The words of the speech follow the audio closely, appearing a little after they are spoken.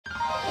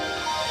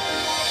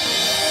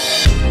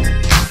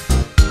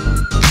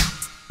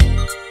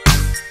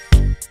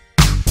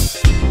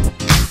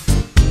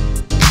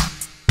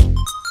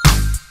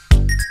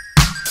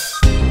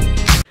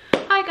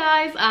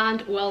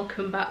and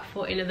welcome back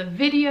for another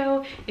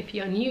video. If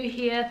you're new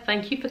here,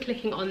 thank you for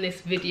clicking on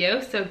this video.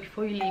 So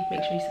before you leave,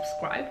 make sure you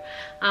subscribe,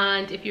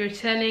 and if you're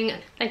returning,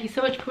 thank you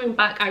so much for coming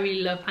back. I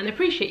really love and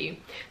appreciate you.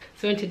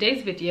 So in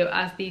today's video,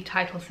 as the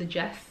title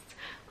suggests,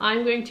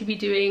 I'm going to be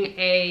doing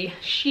a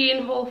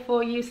SHEIN haul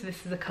for you. So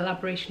this is a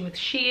collaboration with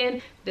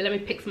SHEIN. They let me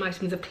pick some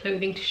items of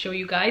clothing to show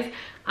you guys,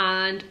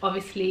 and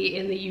obviously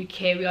in the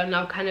UK we are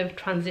now kind of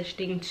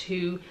transitioning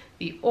to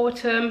the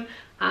autumn.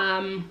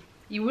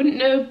 You wouldn't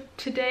know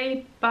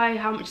today by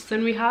how much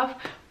sun we have,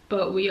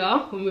 but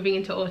we're moving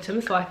into autumn,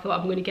 so I thought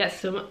I'm going to get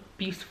some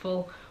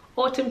beautiful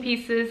autumn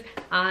pieces,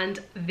 and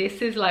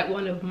this is like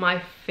one of my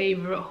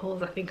favorite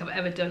hauls I think I've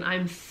ever done.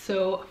 I'm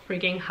so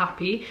frigging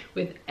happy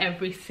with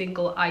every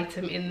single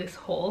item in this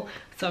haul,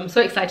 so I'm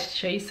so excited to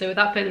show you. So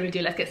without further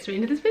ado, let's get straight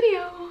into this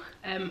video.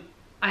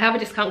 I have a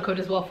discount code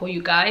as well for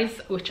you guys,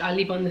 which I'll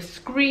leave on the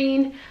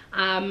screen.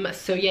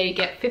 So yeah, you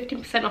get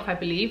 15% off, I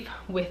believe,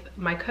 with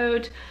my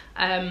code.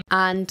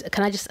 And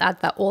can I just add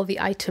that all the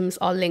items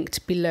are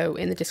linked below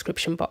in the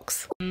description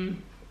box.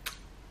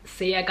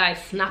 So yeah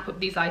guys, snap up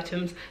these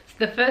items.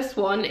 So the first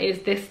one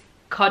is this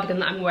cardigan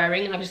that I'm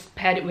wearing, and I've just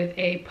paired it with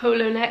a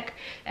polo neck.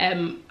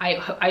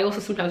 I also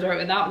sometimes wear it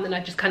without, and then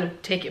I just kind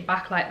of take it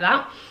back like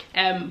that.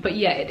 But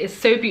yeah, it is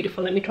so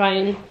beautiful. Let me try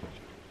and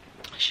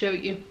show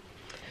you.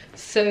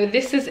 So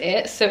this is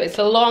it. So it's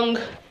a long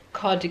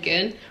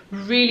cardigan,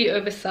 really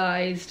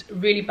oversized,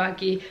 really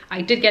baggy.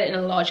 I did get it in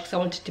a large because I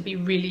wanted to be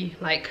really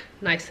like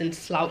nice and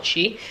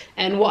slouchy.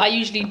 And what I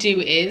usually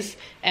do is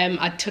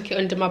I tuck it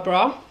under my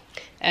bra,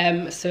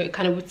 so it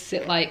kind of would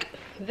sit like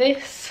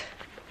this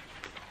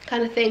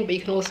kind of thing, but you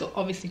can also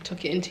obviously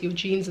tuck it into your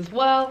jeans as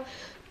well,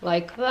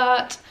 like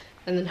that,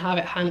 and then have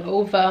it hang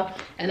over.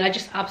 And I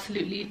just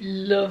absolutely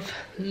love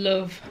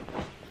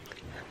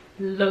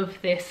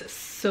this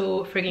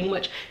so frigging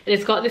much. And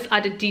it's got this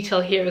added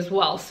detail here as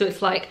well, so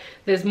it's like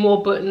there's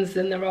more buttons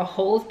than there are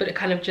holes, but it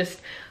kind of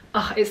just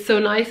it's so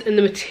nice. And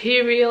the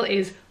material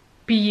is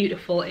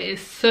beautiful. It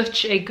is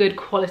such a good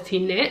quality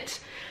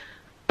knit.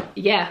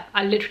 Yeah,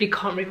 I literally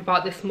can't rave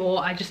about this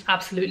more. I just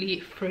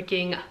absolutely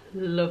freaking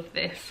love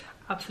this.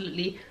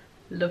 Absolutely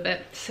love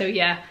it. So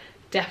yeah,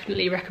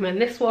 definitely recommend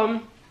this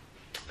one.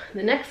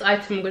 The next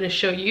item I'm going to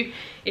show you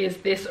is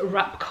this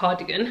wrap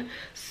cardigan.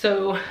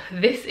 So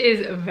this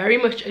is very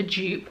much a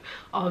dupe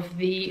of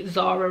the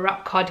Zara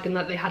wrap cardigan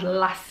that they had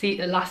last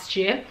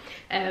year.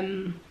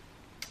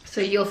 So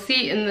you'll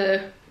see in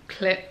the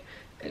clip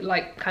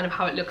like kind of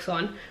how it looks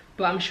on,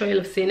 but I'm sure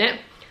you'll have seen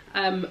it.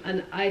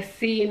 And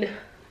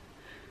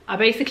I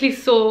basically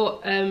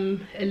saw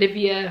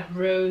Olivia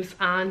Rose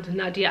and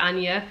Nadia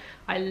Anya.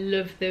 I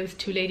love those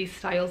two ladies'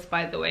 styles,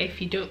 by the way.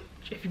 If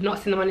you've not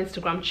seen them on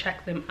Instagram,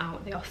 check them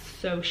out. They are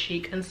so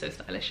chic and so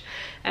stylish.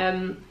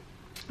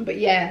 But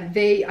yeah,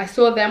 I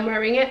saw them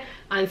wearing it,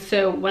 and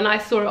so when I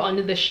saw it on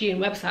the SHEIN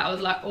website, I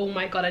was like, oh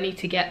my god, I need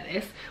to get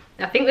this.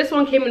 I think this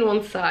one came in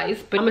one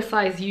size, but I'm a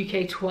size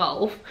UK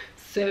 12,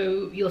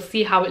 so you'll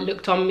see how it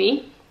looked on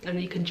me,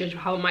 and you can judge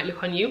how it might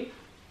look on you.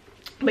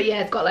 But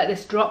yeah, it's got like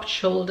this dropped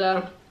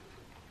shoulder.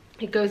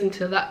 It goes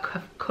into that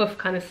cuff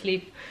kind of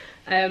sleeve.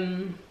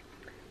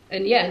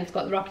 And yeah, it's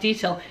got the wrap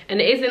detail,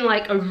 and it is in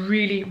like a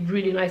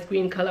really nice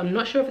green color. I'm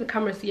not sure if the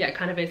camera see it, it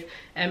kind of is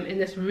in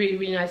this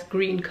really nice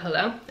green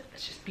color.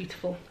 It's just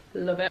beautiful,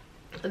 love it.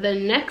 The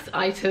next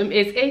item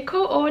is a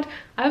cord.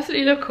 I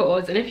absolutely love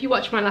cords, and if you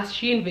watch my last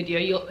SHEIN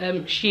video,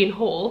 SHEIN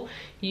haul,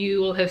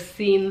 you will have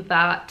seen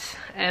that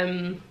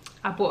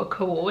I bought a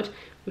cord,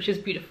 which is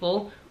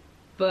beautiful.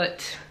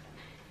 But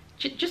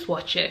just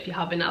watch it if you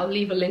haven't. I'll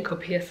leave a link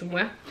up here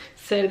somewhere.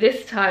 So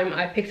this time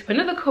I picked up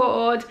another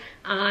cord,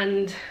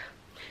 and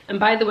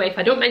by the way, if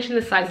I don't mention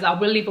the sizes, I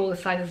will leave all the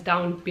sizes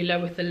down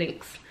below with the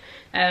links.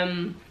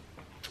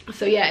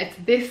 So yeah, it's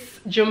this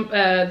jumper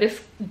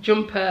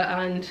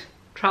and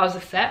trouser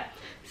set.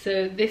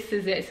 So this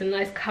is it. It's a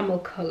nice camel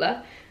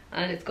color,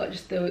 and it's got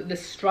just the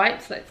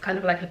stripes. It's kind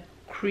of like a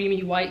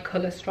creamy white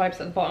color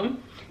stripes at the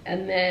bottom,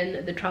 and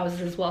then the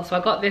trousers as well. So I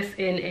got this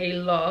in a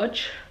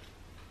large.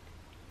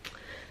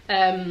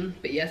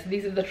 But yeah, so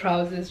these are the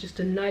trousers.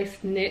 Just a nice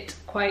knit,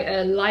 quite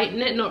a light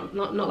knit,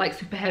 not like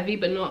super heavy,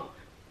 but not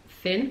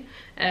thin.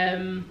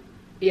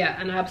 Yeah,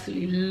 and I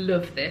absolutely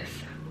love this.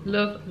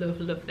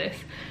 Love this.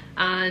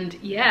 And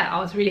yeah, I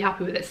was really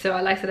happy with it. So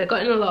like I said, I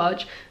got in a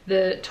large.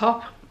 The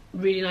top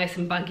really nice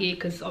and baggy,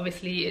 because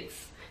obviously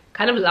it's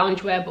kind of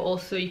loungewear, but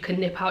also you can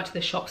nip out to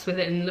the shops with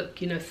it and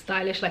look, you know,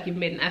 stylish, like you've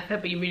made an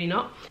effort, but you're really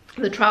not.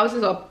 The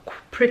trousers are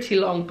pretty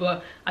long,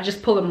 but I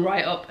just pull them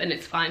right up and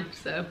it's fine.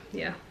 So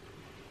yeah,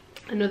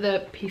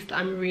 another piece that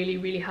I'm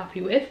really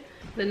happy with.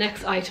 The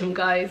next item,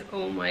 guys,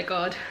 oh my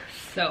god.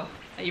 So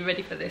are you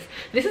ready for this?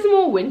 This is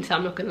more winter,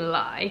 I'm not gonna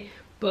lie,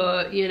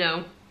 but you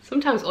know,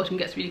 sometimes autumn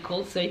gets really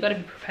cold, so you gotta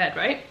be prepared,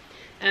 right?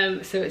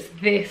 So it's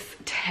this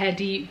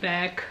teddy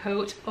bear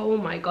coat. Oh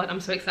my god, I'm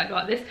so excited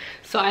about this.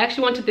 So I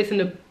actually wanted this in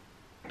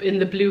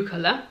the blue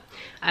color,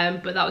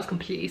 but that was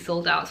completely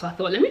sold out. So I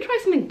thought, let me try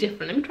something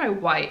different. Let me try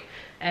white,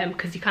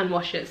 because you can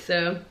wash it.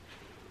 So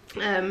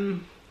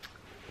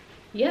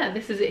yeah,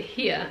 this is it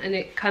here, and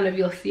it kind of,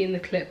 you'll see in the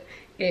clip,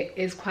 It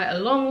is quite a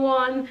long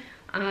one.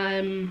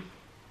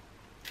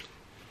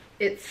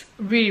 It's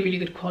really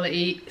good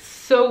quality,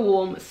 so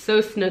warm,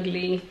 so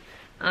snuggly,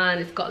 and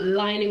it's got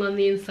lining on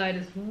the inside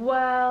as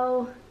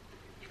well.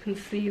 You can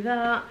see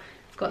that.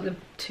 It's got the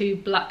 2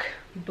 black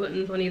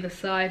buttons on either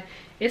side.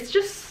 It's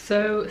just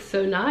so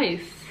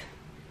nice.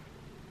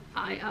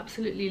 I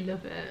absolutely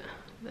love it.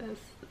 There's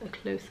a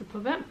close-up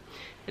of it,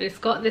 and it's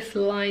got this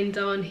line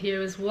down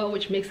here as well,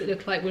 which makes it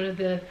look like one of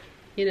the,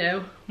 you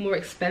know, more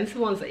expensive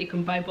ones that you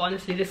can buy, but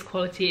honestly this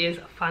quality is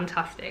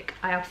fantastic.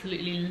 I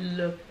absolutely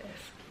love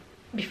this.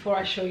 Before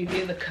I show you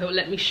the other coat,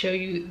 let me show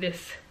you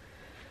this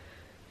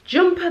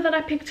jumper that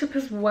I picked up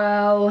as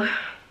well.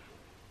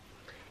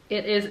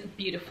 It is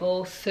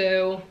beautiful.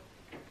 So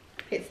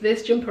it's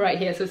this jumper right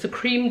here. So it's a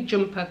cream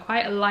jumper,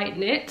 quite a light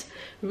knit,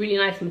 really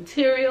nice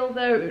material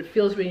though. It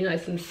feels really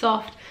nice and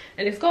soft,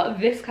 and it's got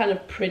this kind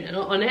of print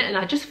on it, and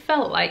I just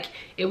felt like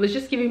it was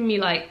just giving me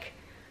like,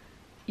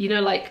 you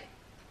know, like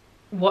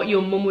what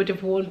your mum would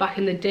have worn back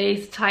in the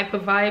days type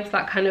of vibes,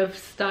 that kind of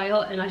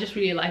style, and I just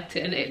really liked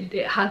it, and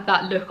it had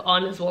that look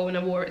on as well when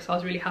I wore it, so I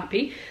was really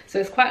happy. So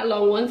it's quite a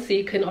long one, so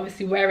you can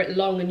obviously wear it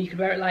long, and you could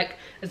wear it like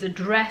as a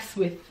dress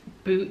with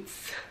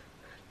boots,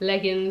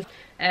 leggings,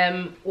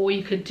 or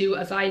you could do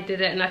as I did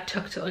it, and I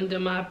tucked it under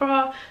my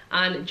bra,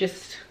 and it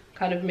just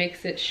kind of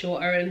makes it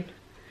shorter, and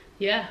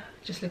yeah,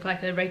 just look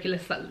like a regular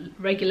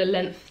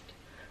length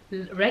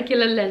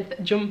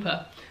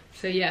jumper.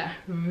 So yeah,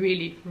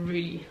 really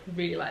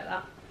like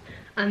that.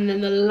 And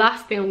then the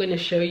last thing I'm going to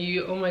show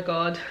you, oh my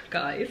god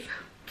guys,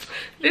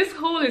 this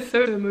haul is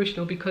so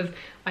emotional because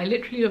I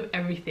literally love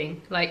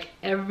everything, like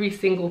every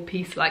single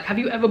piece. Like, have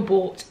you ever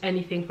bought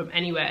anything from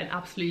anywhere and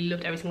absolutely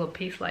loved every single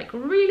piece? Like,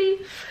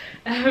 really?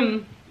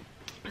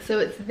 So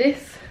it's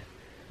this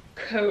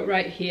coat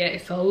right here.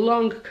 It's a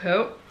long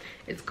coat.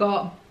 It's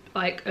got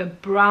like a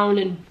brown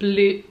and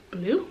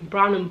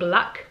brown and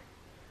black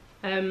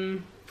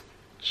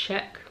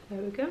check.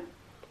 There we go.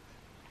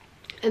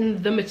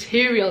 And the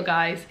material,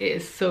 guys, it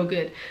is so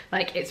good.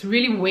 Like, it's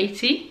really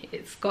weighty.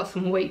 It's got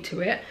some weight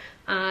to it,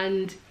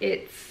 and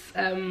it's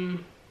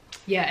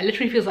yeah, it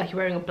literally feels like you're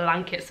wearing a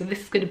blanket. So this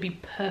is going to be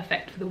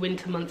perfect for the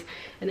winter months,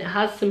 and it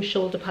has some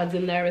shoulder pads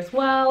in there as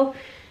well.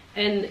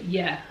 And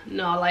yeah,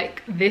 no,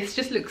 like this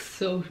just looks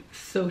so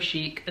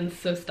chic and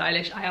so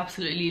stylish. I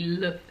absolutely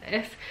love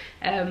this.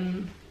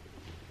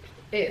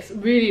 It's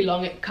really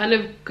long. It kind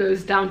of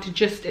goes down to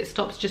just, it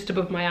stops just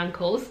above my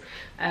ankles.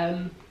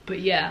 But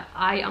yeah,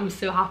 I am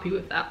so happy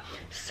with that.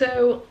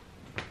 So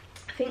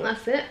I think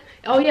that's it.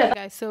 Oh yeah,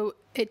 guys, so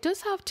it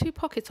does have 2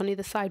 pockets on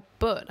either side,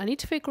 but I need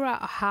to figure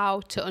out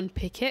how to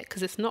unpick it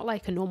because it's not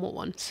like a normal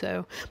one.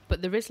 So,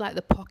 but there is like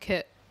the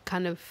pocket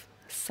kind of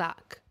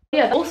sack.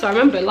 Yeah, also I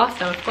remember last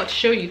time I forgot to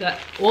show you that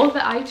all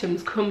the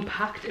items come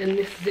packed in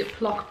this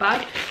Ziploc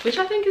bag, which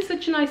I think is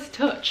such a nice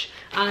touch.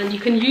 And you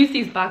can use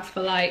these bags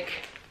for like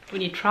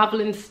when you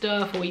travel and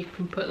stuff, or you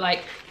can put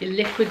like your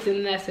liquids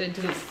in there so it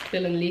doesn't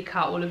spill and leak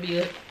out all of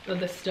your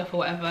other stuff or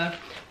whatever,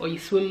 or your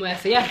swimwear.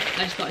 So yeah,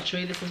 I just thought I'd show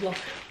you this as well.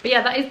 But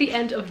yeah, that is the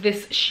end of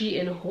this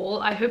SHEIN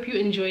haul. I hope you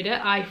enjoyed it.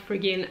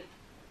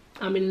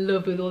 I'm in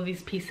love with all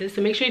these pieces.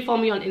 So make sure you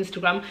follow me on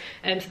Instagram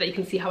so that you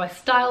can see how I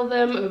style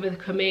them over the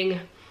coming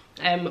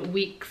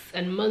weeks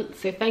and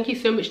months. So thank you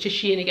so much to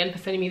SHEIN again for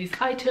sending me these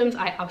items.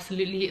 I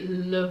absolutely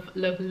love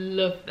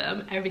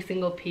them. Every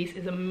single piece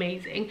is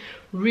amazing,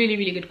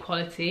 really good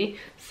quality.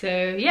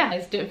 So yeah,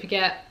 guys, don't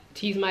forget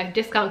to use my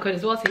discount code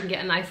as well so you can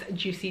get a nice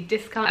juicy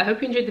discount. I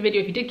hope you enjoyed the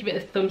video. If you did, give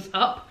it a thumbs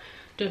up.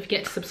 Don't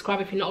forget to subscribe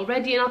if you're not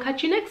already, and I'll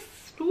catch you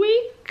next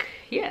week.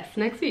 Yes,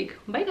 next week.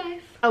 Bye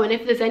guys. Oh, and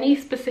if there's any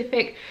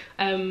specific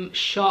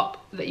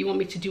shop that you want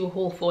me to do a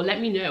haul for, let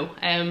me know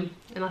and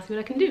I'll see what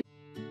I can do.